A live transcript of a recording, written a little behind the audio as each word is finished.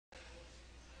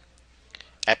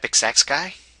Epic Sax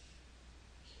Guy?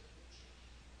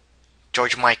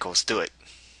 George Michaels, do it.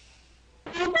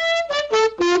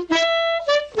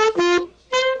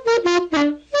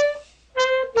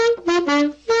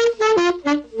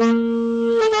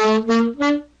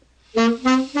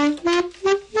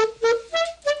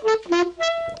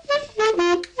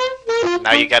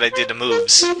 Now you gotta do the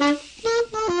moves.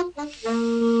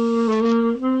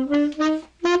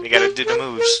 You gotta do the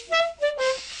moves.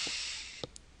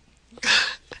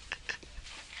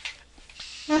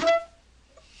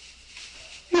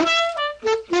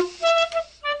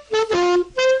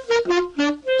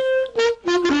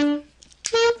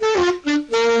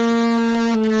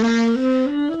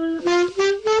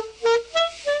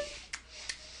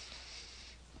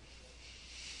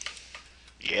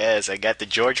 Yes, I got the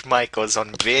George Michaels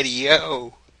on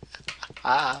video.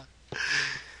 Ah.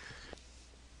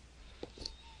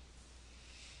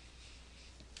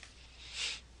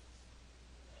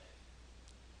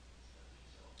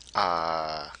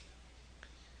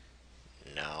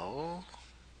 No.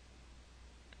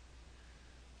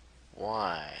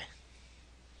 Why?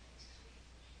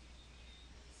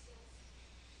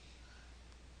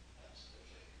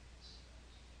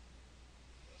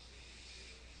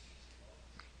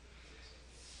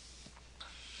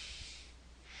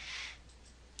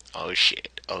 Oh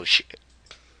shit, oh shit.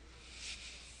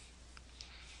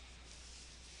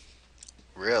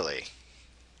 Really?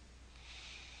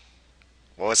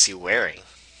 What was he wearing?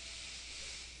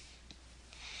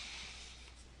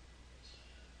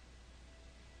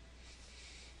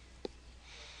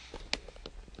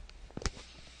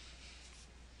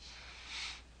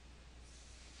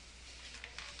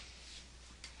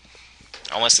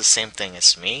 Almost the same thing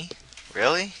as me?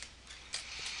 Really?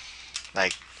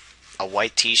 Like a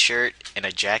white t-shirt and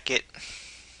a jacket?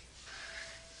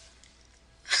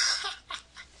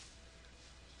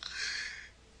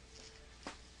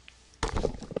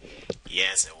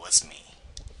 Yes, it was me.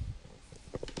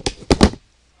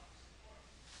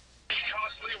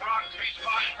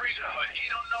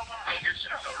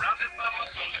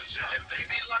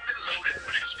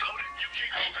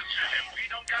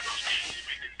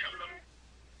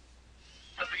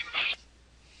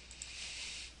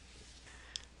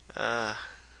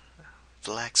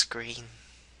 Black screen.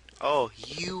 Oh,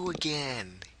 you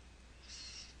again.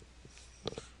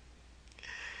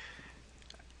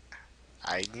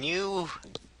 I knew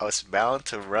I was bound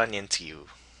to run into you.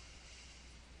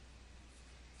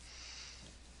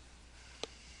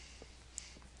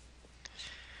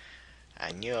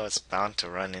 I knew I was bound to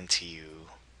run into you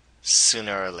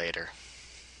sooner or later.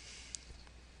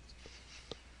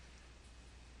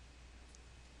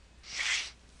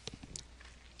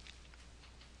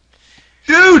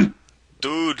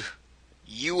 Dude,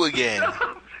 you again.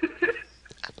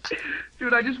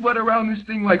 Dude, I just went around this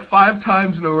thing like 5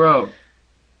 times in a row.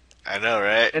 I know,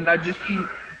 right? And I just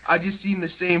seen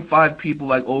the same 5 people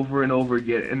like over and over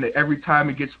again, and every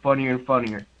time it gets funnier and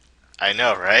funnier. I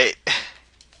know, right?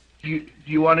 Do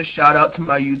you want to shout out to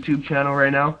my YouTube channel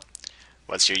right now?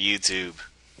 What's your YouTube?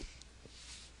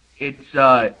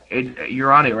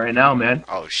 You're on it right now, man.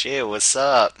 Oh shit, what's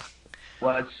up?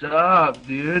 What's up,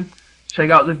 dude? Check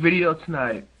out the video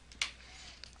tonight.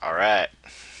 Alright.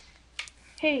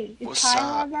 Hey, is What's Kyle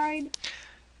up? online?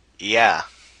 Yeah.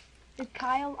 Is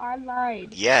Kyle online?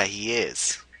 Yeah, he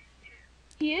is.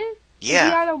 He is? Yeah.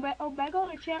 Is he on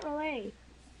Omegle or Chatroulette?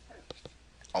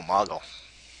 Omegle.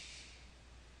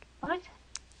 What?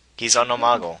 He's on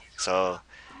Omegle, so...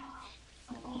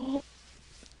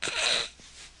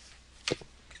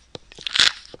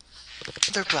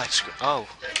 They're black screen. Oh,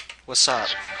 what's up?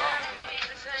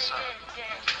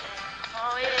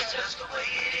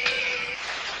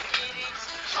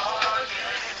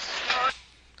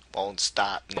 Won't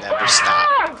stop, never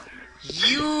stop.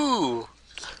 You!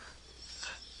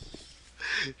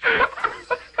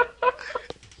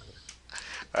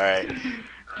 Alright.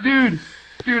 Dude,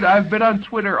 I've been on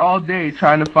Twitter all day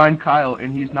trying to find Kyle,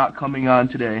 and he's not coming on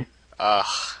today.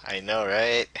 I know,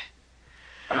 right?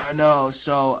 I know,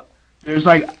 so there's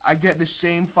like, I get the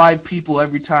same 5 people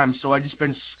every time, so I just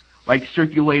been like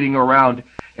circulating around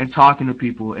and talking to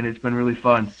people, and it's been really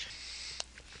fun.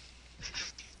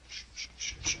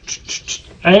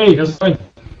 Hey, how's it going?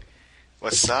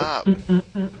 What's up?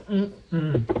 Oh,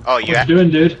 What you doing,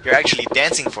 dude? you're actually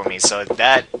dancing for me, so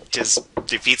that just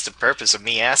defeats the purpose of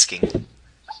me asking.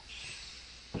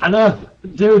 I know,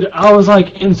 dude, I was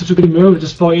like in such a good mood,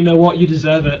 just thought, you know what, you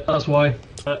deserve it, that's why.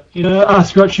 You know, I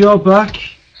scratch your back,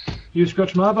 you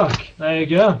scratch my back. There you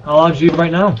go, I'll add you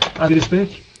right now, as you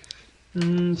speak.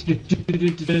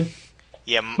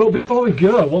 Yeah, But before we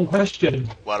go, one question.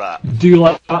 what up? Do you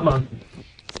like Batman?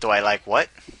 Do I like what?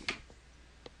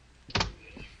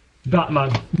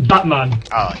 Batman. Batman.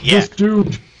 Oh, yeah. This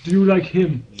dude. Do you like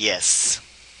him? Yes.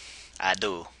 I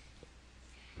do.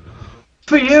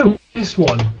 For you, this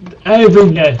one.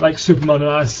 Every day, like Superman, and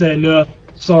I say, no,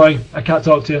 sorry, I can't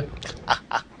talk to you.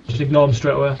 Just ignore him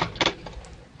straight away.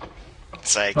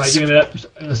 It's like... Right, give me that.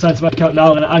 In the sense of my account now,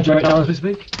 I'm going to add you right now as we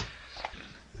speak.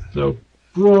 So,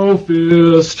 bro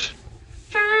fist.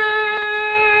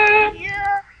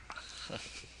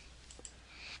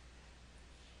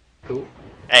 Cool.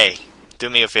 Hey, do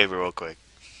me a favor real quick.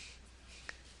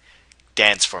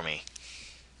 Dance for me.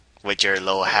 With your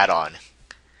little hat on.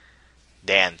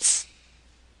 Dance.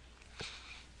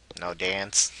 No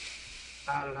dance?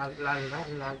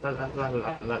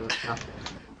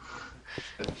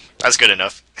 That's good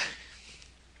enough.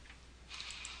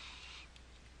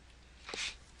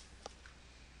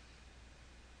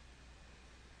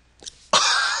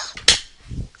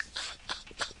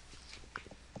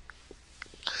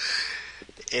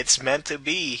 It's meant to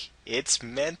be. It's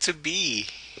meant to be.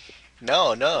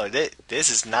 No, no, this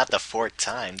is not the fourth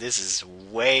time. This is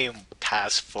way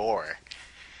past 4.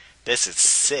 This is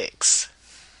 6.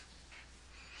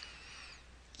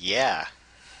 Yeah.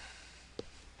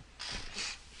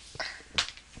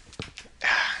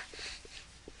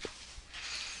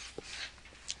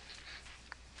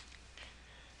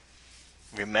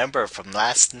 Remember from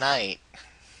last night.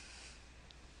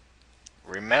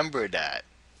 Remember that.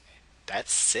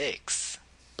 That's 6.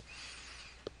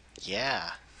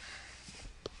 Yeah.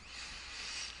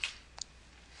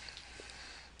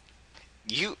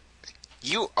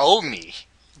 You owe me.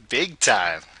 Big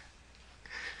time.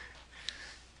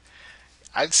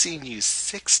 I've seen you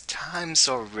 6 times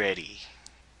already.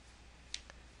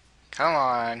 Come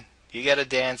on. You gotta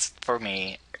dance for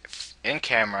me. In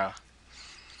camera.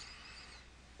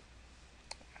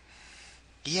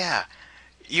 Yeah.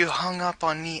 You hung up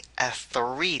on me at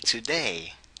 3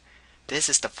 today. This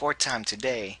is the 4th time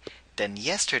today. Then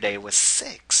yesterday was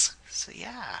 6. So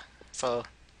yeah. So,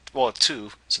 well,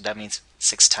 2. So that means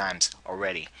 6 times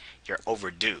already. You're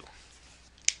overdue.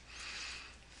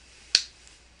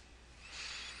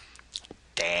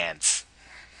 Dance.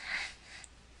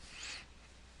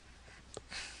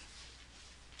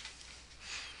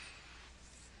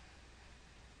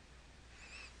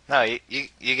 No,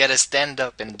 you gotta stand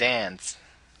up and dance.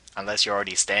 Unless you're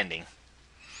already standing.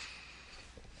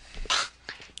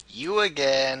 You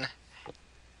again.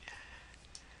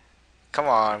 Come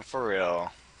on, for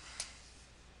real.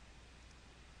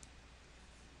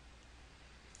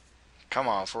 Come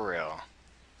on, for real.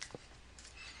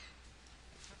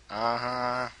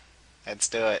 Uh-huh. Let's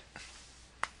do it.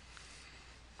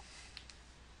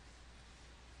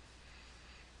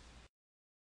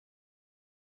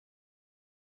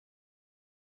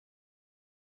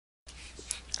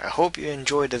 I hope you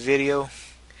enjoyed the video.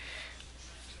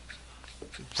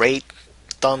 Rate,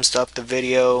 thumbs up the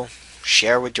video,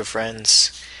 share with your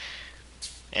friends,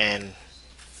 and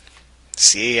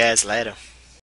see you guys later.